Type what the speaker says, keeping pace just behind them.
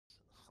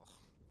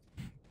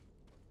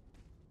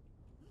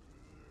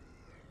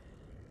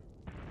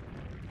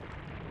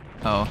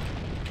Oh.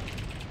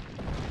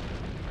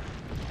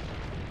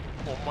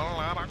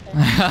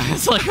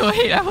 It's like,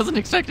 wait, I wasn't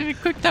expecting a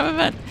quick time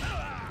event.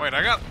 Wait,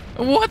 I got.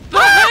 What the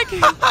heck?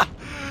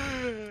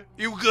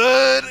 You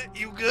good?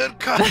 You good?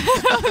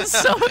 That was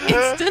so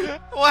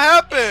instant. What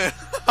happened?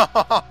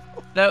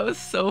 That was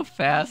so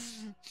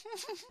fast.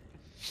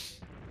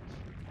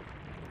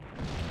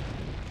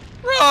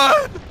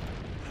 Run!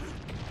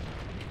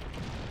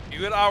 You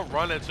could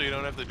outrun it so you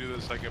don't have to do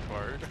the second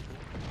part.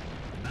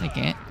 I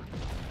can't.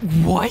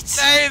 What?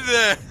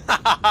 Nathan!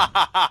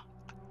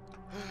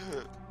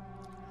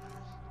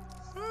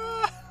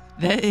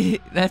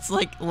 That's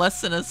like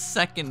less than a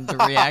second to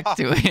react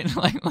to it.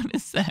 Like, what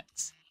is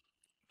that?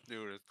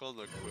 Dude, it's called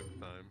a quick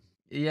time.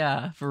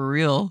 Yeah, for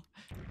real.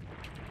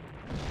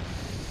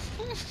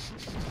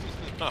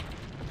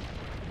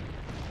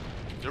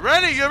 You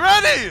ready? You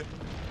ready?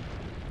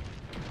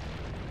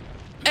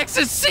 X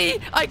and C!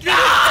 I get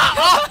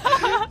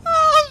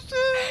Oh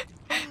shit!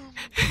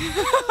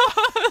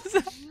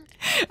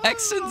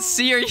 X and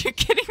C, are you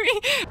kidding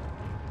me?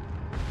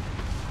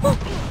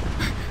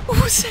 What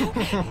was that?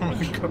 Oh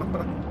my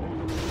god.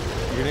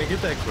 You didn't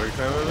get that quick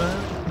time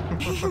event?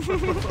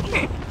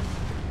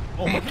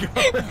 Oh my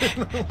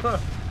god.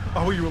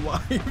 Oh, you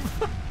alive?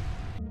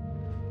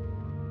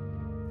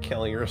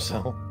 Killing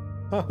yourself.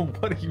 Oh,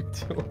 what are you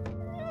doing?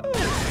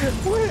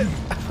 What?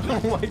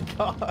 Oh my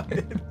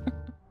god.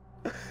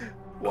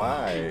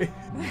 Why?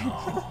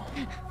 No.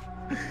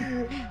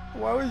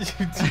 Why would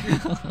you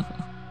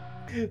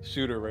do?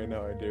 Shoot her right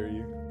now, I dare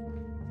you.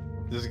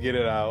 Just get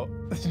it out.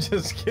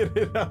 Just get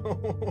it out.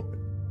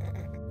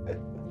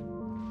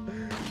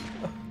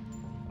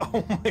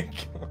 Oh my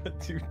god,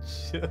 dude,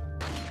 shit.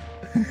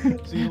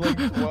 She's like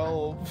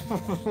 12.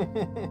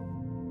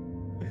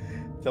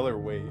 Tell her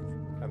wait,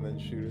 and then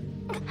shoot her.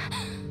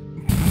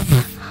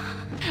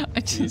 I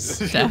just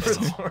Jesus, stabbed you're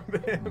her.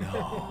 retarded.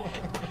 No.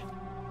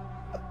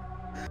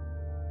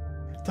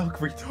 Dog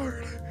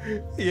retard.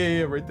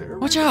 Yeah, right there.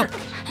 Watch right out!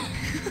 there.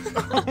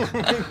 Oh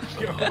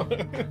my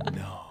god.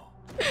 No.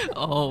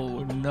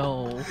 Oh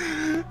no.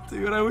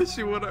 Dude, I wish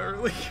you would have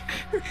earlier.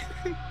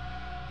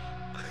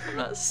 I'm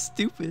not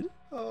stupid.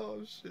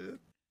 Oh shit.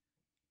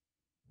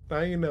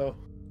 Now you know.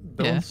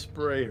 Don't Yeah.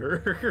 spray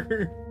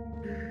her.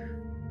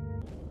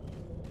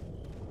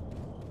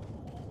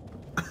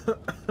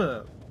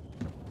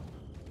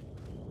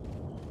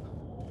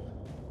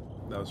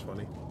 That was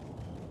funny.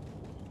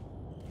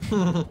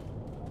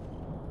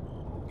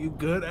 You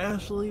good,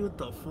 Ashley? What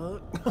the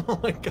fuck? Oh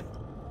my god.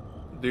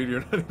 Dude,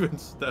 you're not even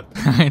stepping.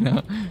 I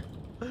know.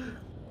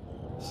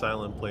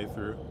 Silent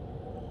playthrough.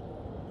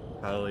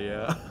 Hell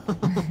yeah.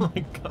 Oh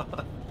my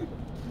god.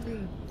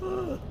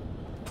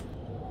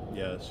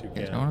 Yes, you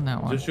There's can. no one on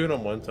that one. Just shoot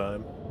him one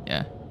time.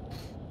 Yeah.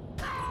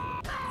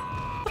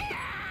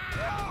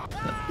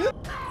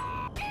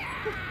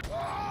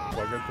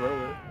 Fucking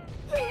throw it.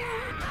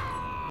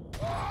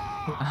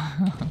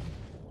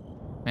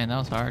 Man, that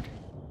was hard.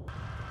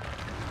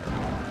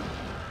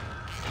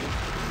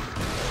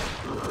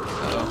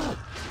 Uh-oh.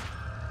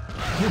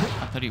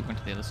 I thought he went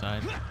to the other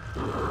side.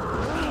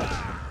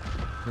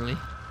 Really?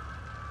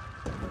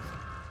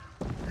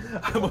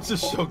 I almost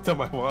just choked on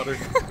my water.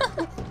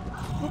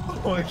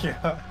 Oh my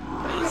god.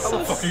 How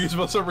the fuck are you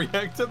supposed to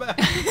react to that?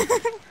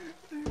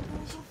 Dude, that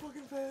was so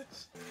fucking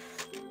fast.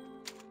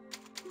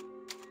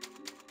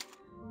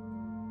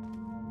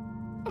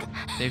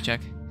 Save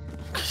check.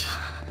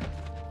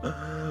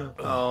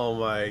 Oh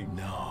my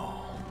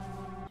no.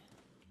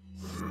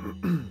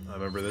 I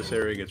remember this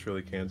area gets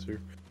really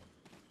cancer.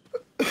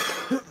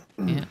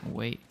 Can't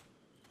wait.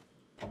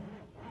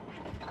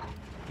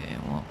 Okay,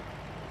 well,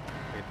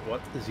 Wait,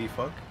 what? Is he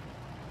fuck?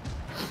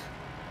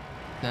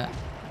 that.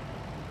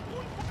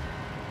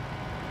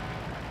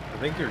 I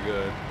think you're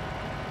good.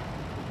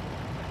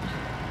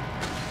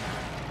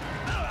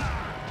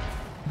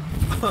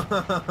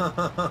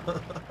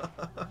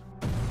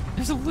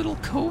 There's a little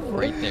cove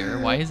right there.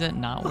 Why is that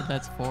not what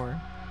that's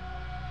for?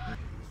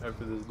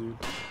 After this dude.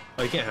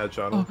 Oh, you can't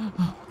headshot him.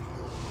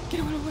 Get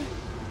away!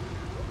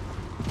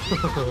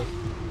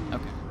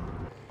 Okay.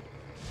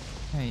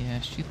 Hey, yeah,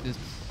 shoot this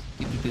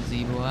stupid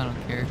gazebo. I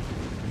don't care.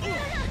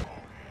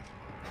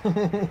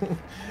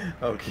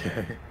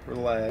 Okay.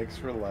 Relax,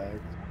 relax.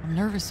 I'm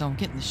nervous, so I'm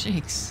getting the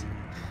shakes.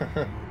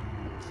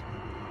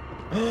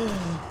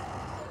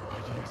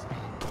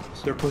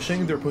 They're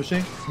pushing, they're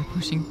pushing.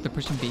 They're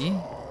pushing B.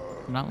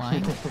 I'm not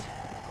lying. Oh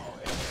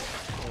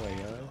my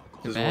god.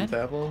 They're Just one bad?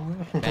 tap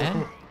on them?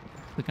 Bad?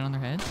 Clicking on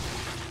their head.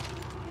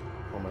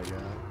 Oh my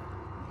god.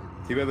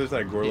 Too bad there's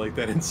not gore like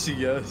that in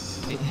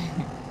CS.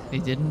 They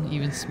didn't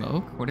even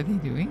smoke? What are they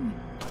doing?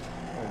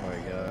 Oh my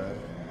god.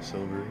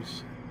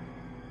 Silvers.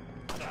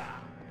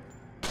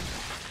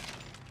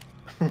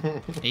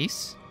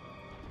 Ace?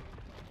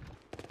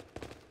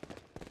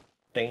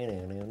 I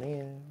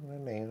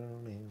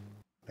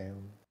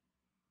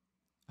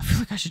feel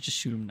like I should just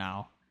shoot him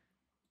now.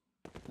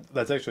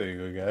 That's actually a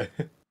good guy.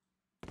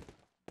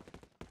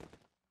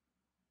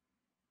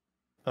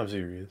 I'm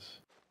serious.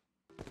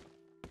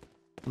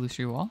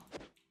 Illusory wall?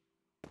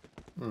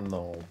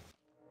 No.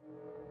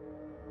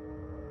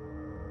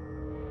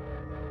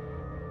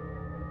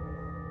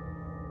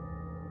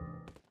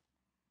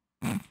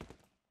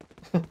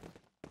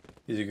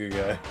 He's a good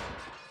guy.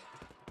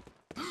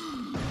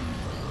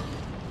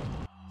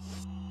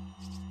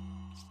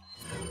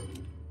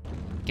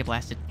 Get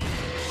blasted.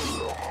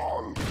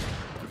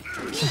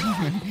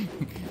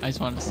 I just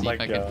wanted to see Oh my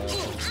if I god.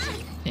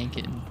 could tank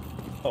it.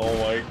 Oh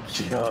my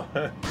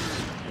god.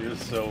 You're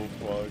so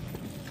fucked.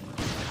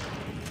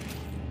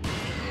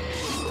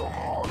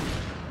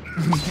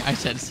 I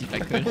just had to see if I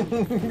could.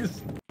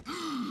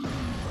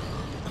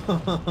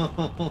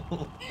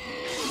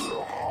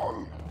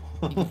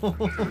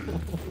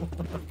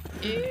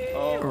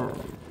 Oh.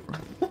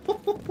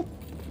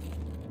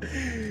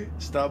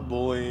 Stop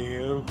bullying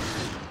him.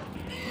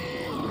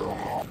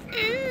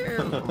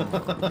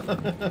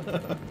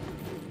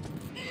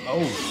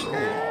 Oh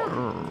shit.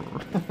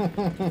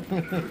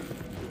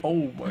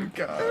 Oh my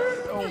god.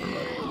 Oh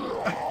my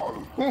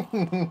god.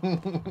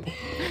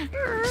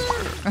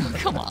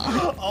 Come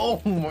on.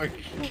 Oh my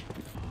god.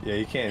 Yeah,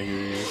 he can't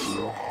hear you.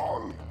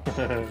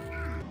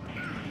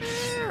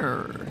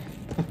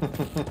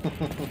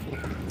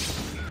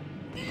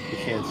 He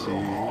can't see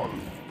you.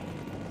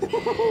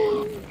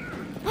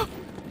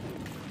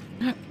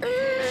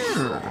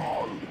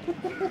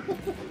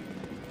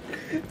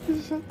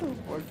 Shut the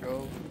fuck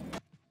up.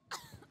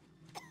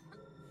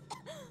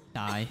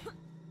 Die.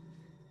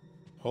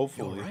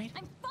 Hopefully.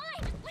 I'm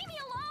fine. Leave me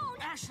alone.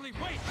 Ashley,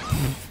 wait!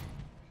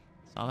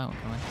 Saw that one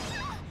coming.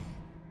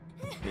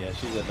 Yeah,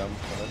 she's a dumb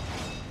fuck.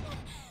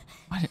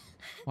 What?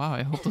 Wow,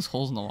 I hope those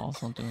holes in the walls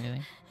don't do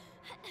anything.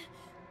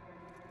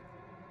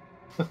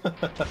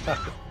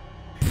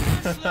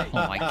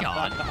 Oh my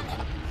god.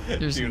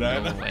 There's Dude,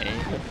 no way.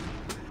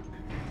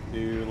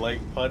 Dude, like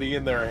putty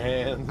in their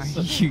hands.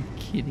 Are you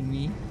kidding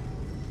me?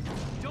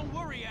 Don't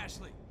worry,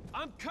 Ashley.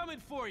 I'm coming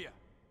for you.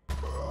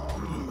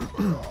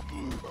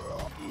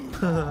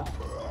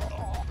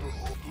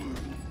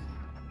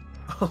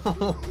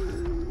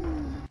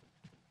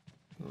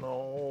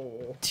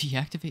 No.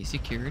 Deactivate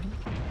security?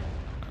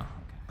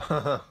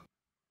 Oh,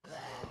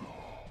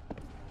 okay.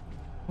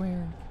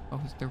 Where?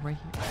 Oh, they're right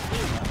here.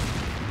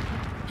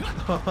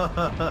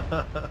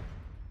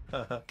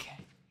 Okay.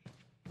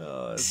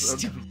 Oh, that's so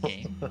Stupid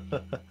game.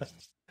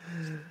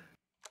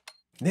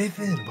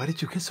 Nathan, why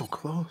did you get so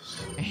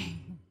close?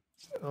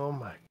 Oh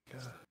my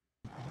god.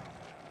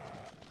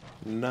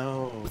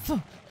 No.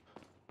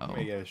 Oh.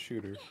 We gotta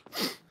shoot her.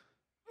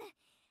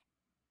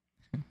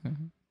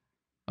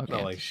 Okay, No,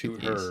 I like have to shoot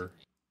these. her.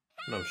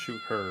 No,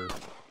 shoot her.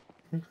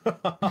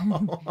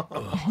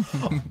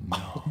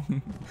 No.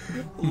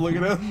 Look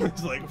at him.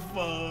 He's like,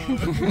 fuck.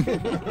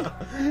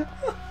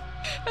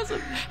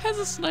 Has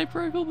a sniper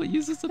rifle but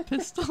uses a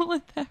pistol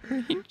at that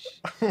range.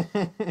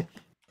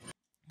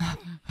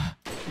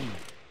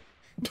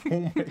 Oh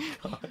my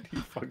god, you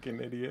fucking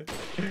idiot.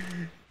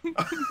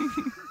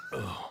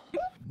 Oh,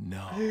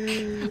 no.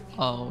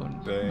 Oh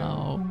Damn.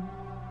 no.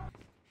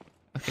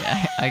 Okay,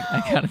 I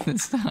got it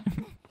this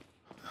time.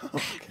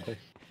 Okay.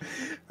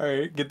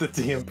 Alright, get the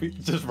TMP.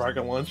 Just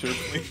rocket launcher,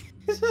 please.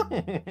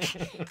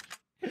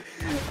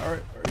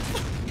 Alright,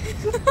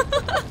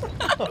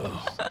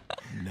 Oh,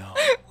 no.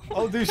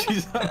 Oh, dude,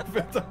 she's out of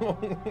it.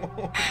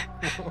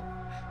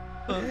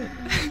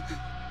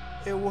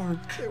 It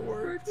worked. It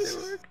worked. It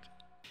worked.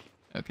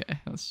 Okay,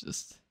 let's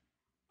just.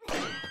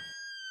 Shut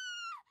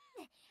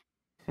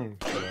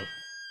up.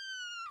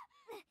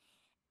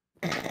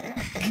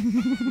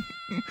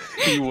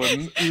 He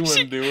wouldn't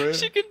do it.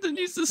 She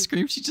continues to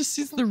scream. She just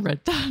sees the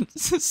red dot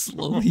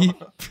slowly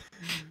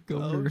go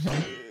Oh, over her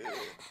head.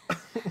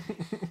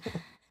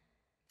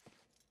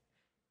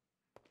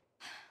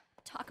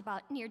 Talk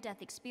about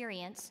near-death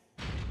experience.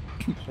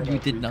 You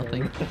did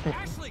nothing.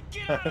 Ashley,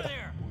 get out of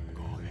there!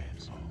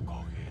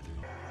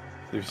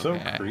 They're so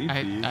Okay, creepy.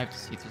 I have to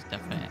see this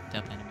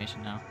death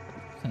animation now,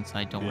 since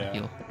I don't want to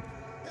Yeah. heal.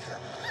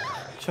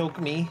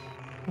 Choke me.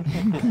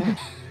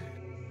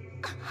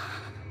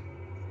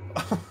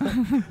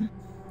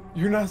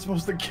 You're not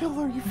supposed to kill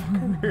her, you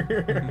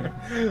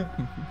fucker.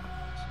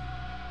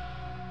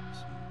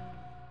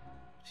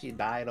 She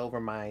died over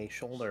my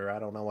shoulder. I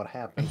don't know what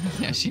happened.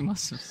 Yeah, she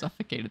must have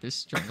suffocated. There's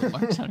strangle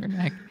marks on her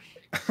neck.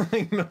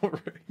 I know,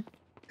 right?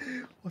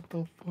 What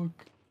the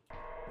fuck?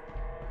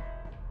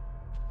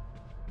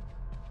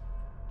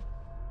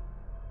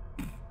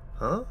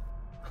 Huh?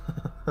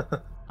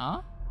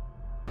 Huh?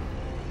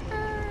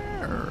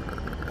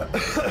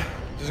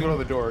 Just go to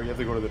the door. You have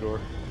to go to the door.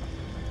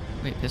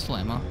 Wait, pistol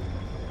ammo.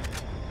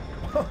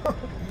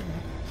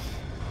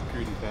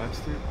 Greedy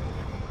bastard.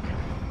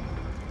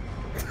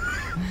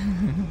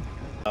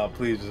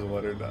 Please just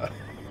let her die.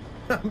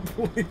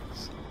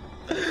 Please.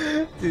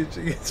 Dude,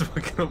 she gets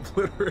fucking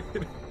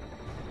obliterated.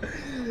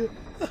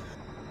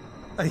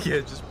 I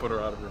can't just put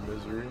her out of her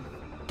misery.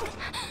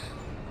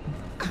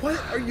 What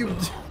are you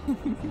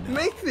doing?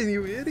 Nathan,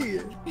 you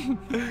idiot.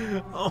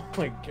 Oh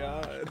my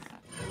god.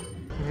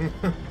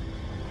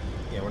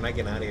 Yeah, we're not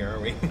getting out of here, are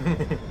we?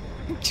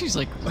 She's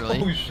like,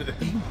 really? Oh shit.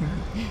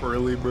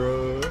 Really,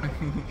 bro?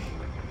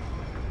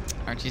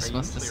 Aren't you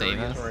supposed to save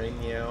us? Right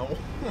now?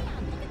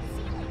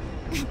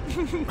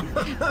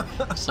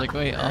 She's like,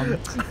 wait,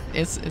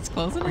 it's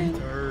closing in.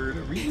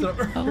 Retard,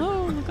 retard.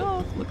 Hello, look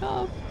up, look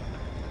up.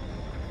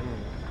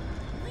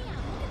 Leon,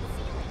 look at the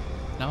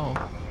ceiling. No.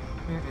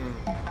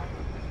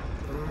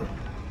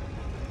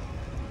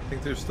 I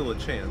think there's still a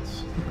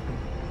chance.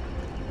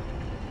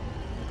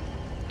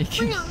 It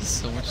gives us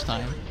so much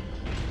time.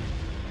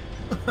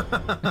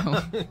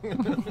 No.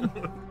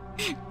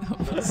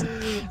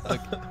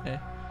 Okay.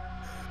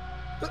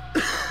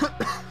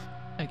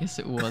 I guess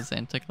it was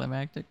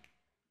anticlimactic.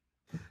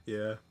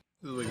 Yeah.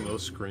 There's like no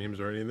screams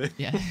or anything.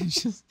 Yeah,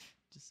 it's just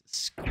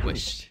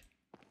squished.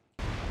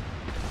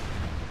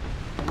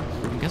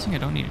 I'm guessing I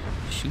don't need to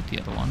shoot the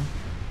other one.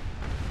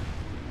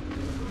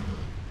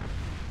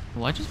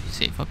 Will I just be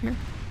safe up here?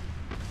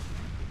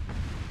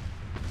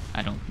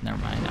 I don't. Never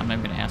mind. I'm not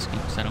even gonna ask you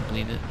because I don't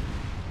believe it.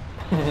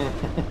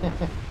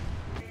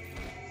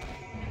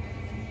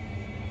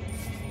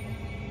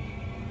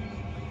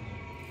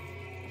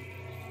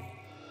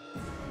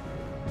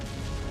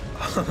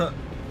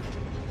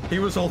 He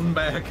was holding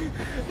back.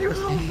 He was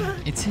holding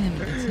back. It's him.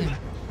 It's him.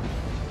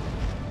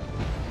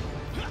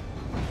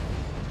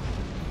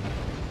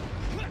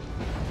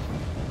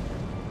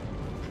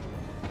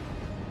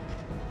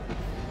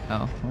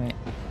 Oh wait.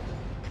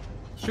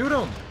 Shoot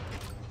him.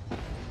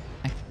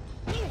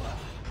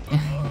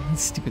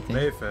 Stupid thing.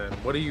 Nathan,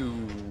 what are you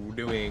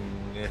doing?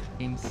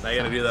 Games I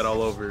gotta do that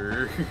all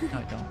over. No,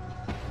 I don't.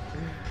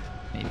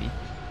 Maybe.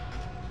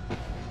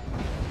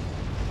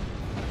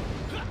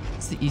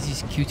 It's the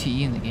easiest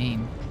QTE in the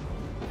game.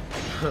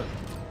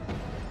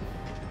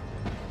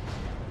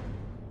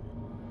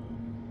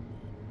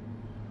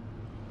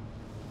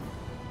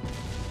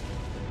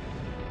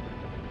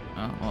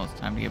 Oh, well, it's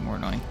time to get more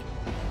annoying.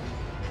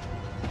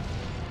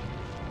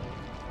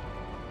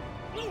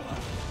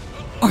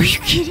 Are you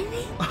kidding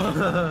me?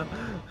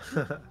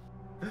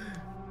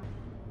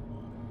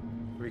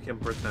 We can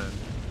pretend.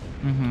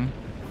 Mm-hmm.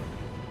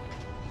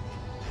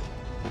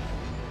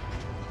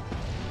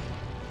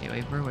 Okay,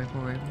 wait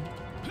for it.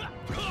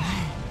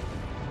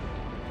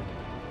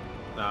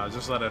 Nah,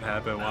 just let it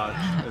happen. Watch.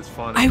 It's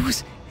funny. I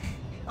was...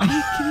 Are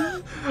you kidding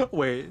me?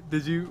 Wait,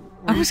 did you...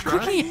 I was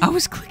clicking it. I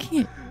was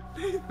clicking it.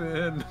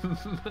 Nathan.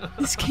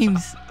 This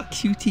game's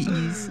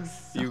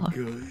QTEs You suck.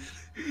 good?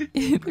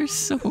 They're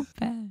so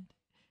bad.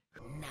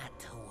 Not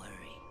to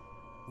worry.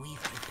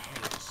 We've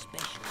prepared a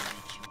special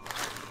ritual.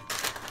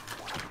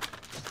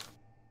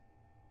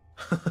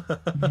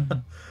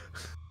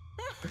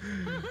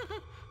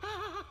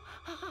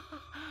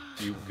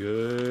 You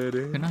good?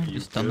 Couldn't I have You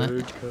just done that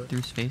good, cuz?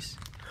 through space?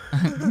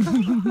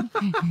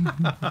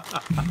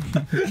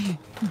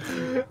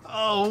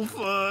 Oh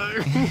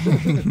fuck!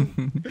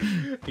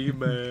 He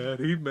mad.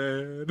 He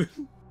mad.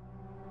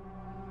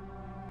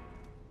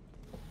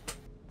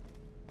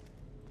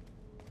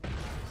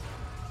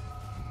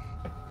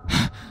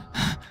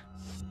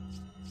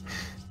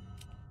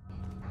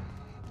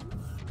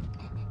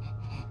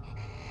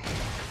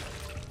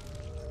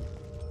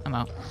 I'm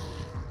out.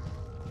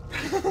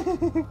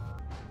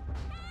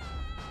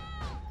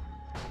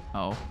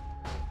 Oh.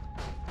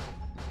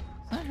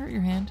 Does that hurt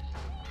your hand?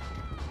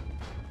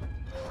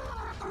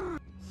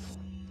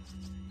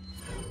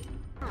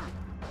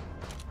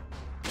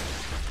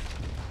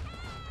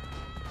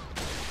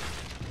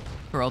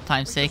 For old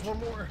time's sake. One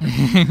more.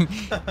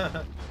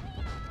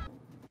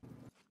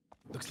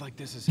 Looks like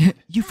this is it.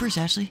 You first,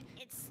 Ashley.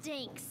 It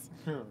stinks.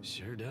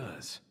 Sure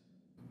does.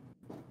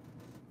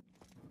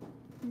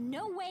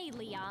 No way,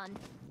 Leon.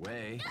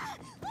 Way.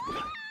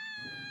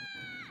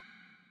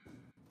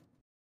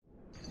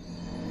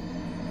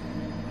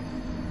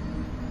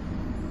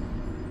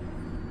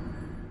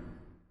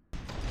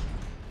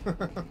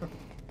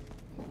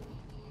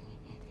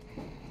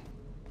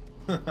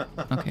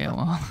 Okay,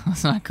 well,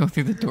 let's not go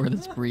through the door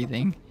that's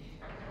breathing.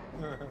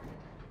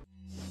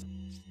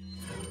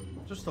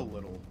 Just a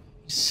little.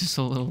 It's just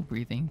a little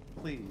breathing.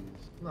 Please.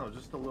 No,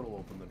 just a little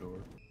open the door.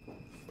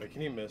 Wait,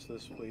 can you miss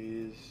this,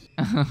 please?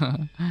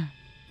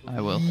 I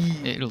will.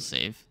 It'll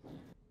save.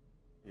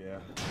 Yeah.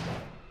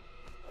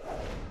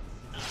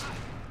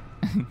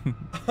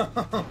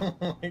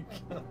 Oh my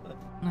god.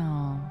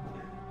 No.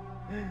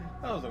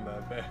 That wasn't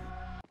that bad.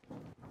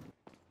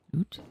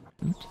 Oot,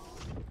 oot.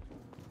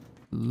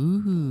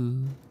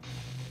 Ooh.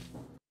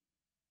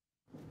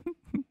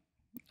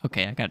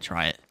 Okay, I gotta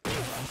try it.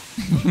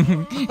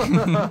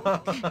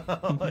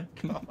 Oh my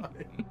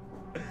god.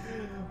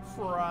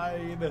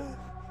 Fried.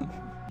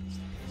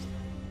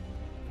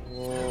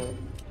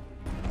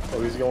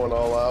 Oh, he's going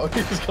all out.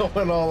 He's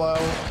going all out.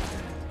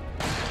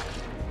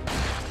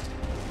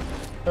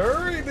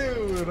 Hurry,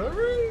 dude.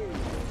 Hurry.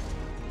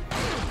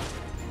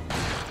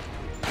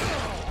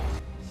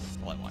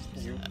 All I want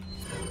is that.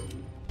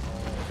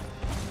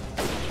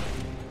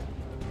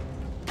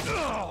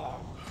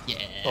 Yeah.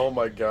 Oh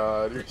my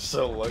god, you're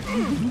so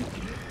lucky.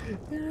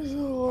 You're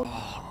so lucky.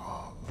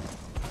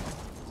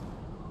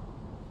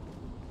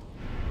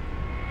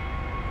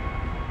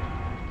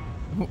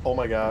 Oh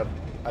my god,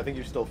 I think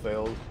you still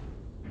failed.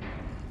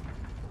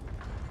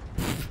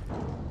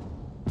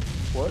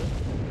 What?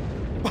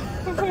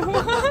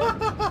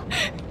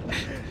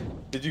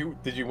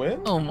 Did you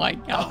win? Oh my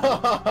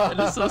god. That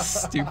is so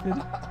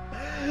stupid.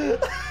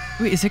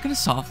 Wait, is it gonna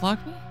soft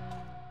lock me?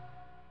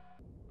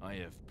 I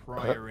have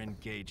prior So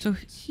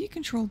engagements. he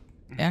controlled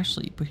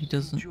Ashley, but he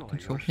doesn't Enjoy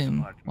control your him.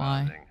 smart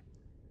Why? mouthing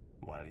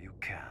while you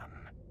can.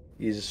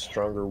 He's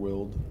stronger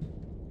willed.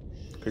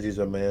 Because he's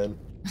a man.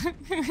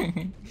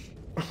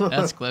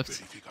 That's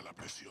clipped.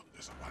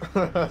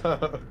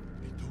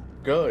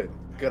 Good.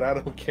 Good, I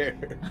don't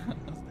care.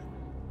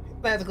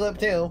 That's a clip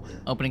too.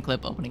 Opening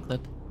clip, opening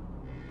clip.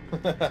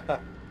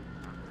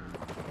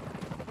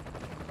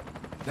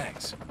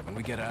 Thanks. When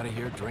we get out of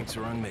here, drinks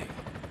are on me.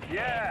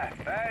 Yeah,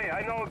 hey,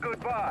 I know a good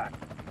bar.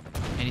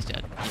 And he's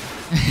dead.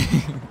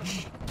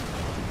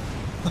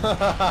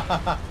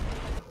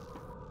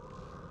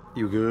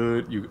 You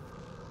good? You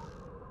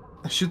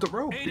shoot the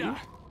rope, dude.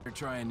 Ada! Better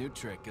try a new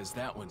trick, cause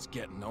that one's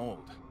getting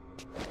old.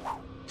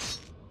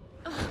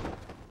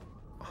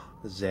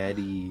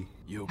 Zaddy.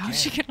 You okay? How'd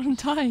she get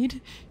untied?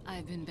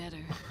 I've been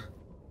better.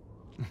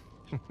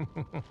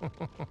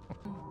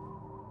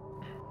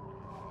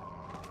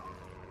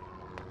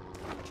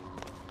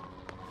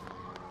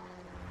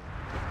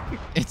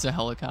 It's a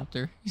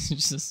helicopter.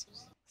 Just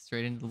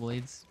straight into the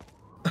blades.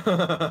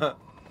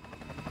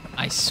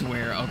 I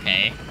swear,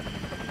 okay.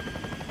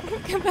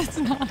 That's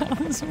not how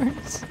this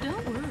works.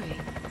 Don't worry.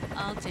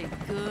 I'll take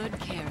good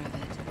care of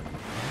it.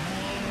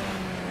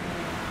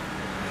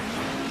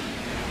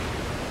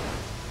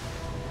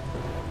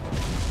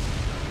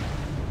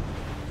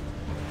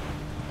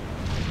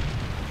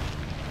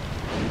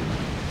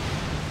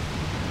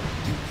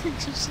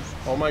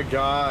 Oh my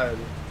god.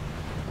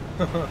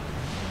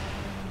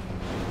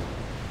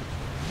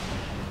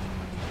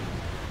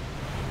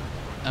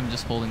 I'm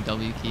just holding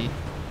W key.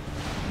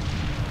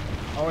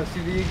 Oh, I see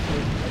the ink. I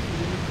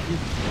see the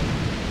ink.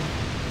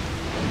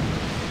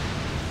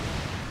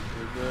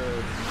 We're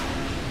good.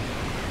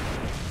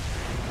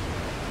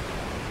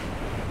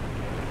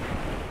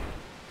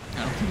 I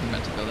don't think we're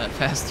meant to go that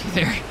fast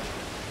either.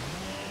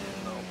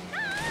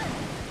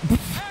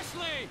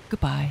 Ashley!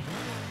 Goodbye.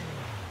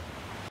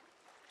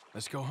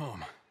 Let's go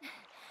home.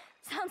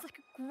 Sounds like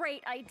a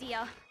great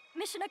idea.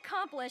 Mission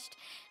accomplished.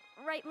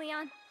 Right,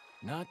 Leon?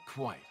 Not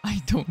quite.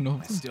 I don't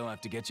know I still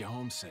have to get you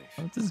home safe.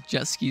 if this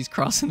jet ski's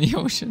crossing the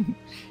ocean.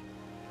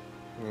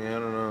 Yeah, I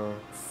don't know.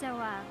 So,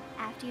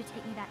 after you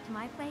take me back to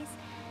my place,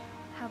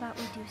 how about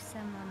we do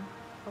some,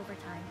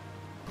 overtime?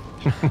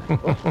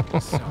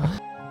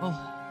 Well,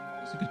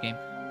 it's a good game.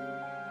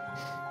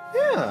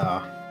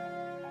 Yeah.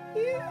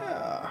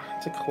 Yeah.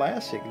 It's a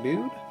classic,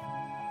 dude.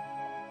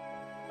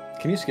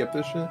 Can you skip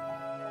this shit?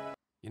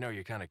 You know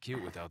you're kind of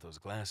cute without those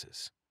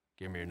glasses.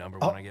 Give me your number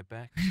Oh. when I get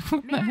back.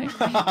 What the heck?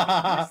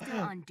 We're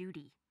still on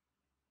duty.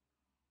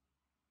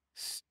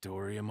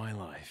 Story of my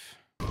life.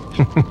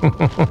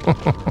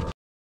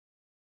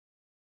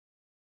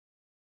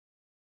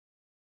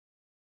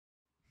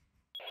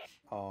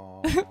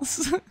 Oh.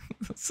 That's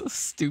so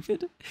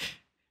stupid.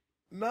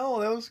 No,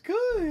 that was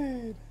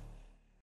good.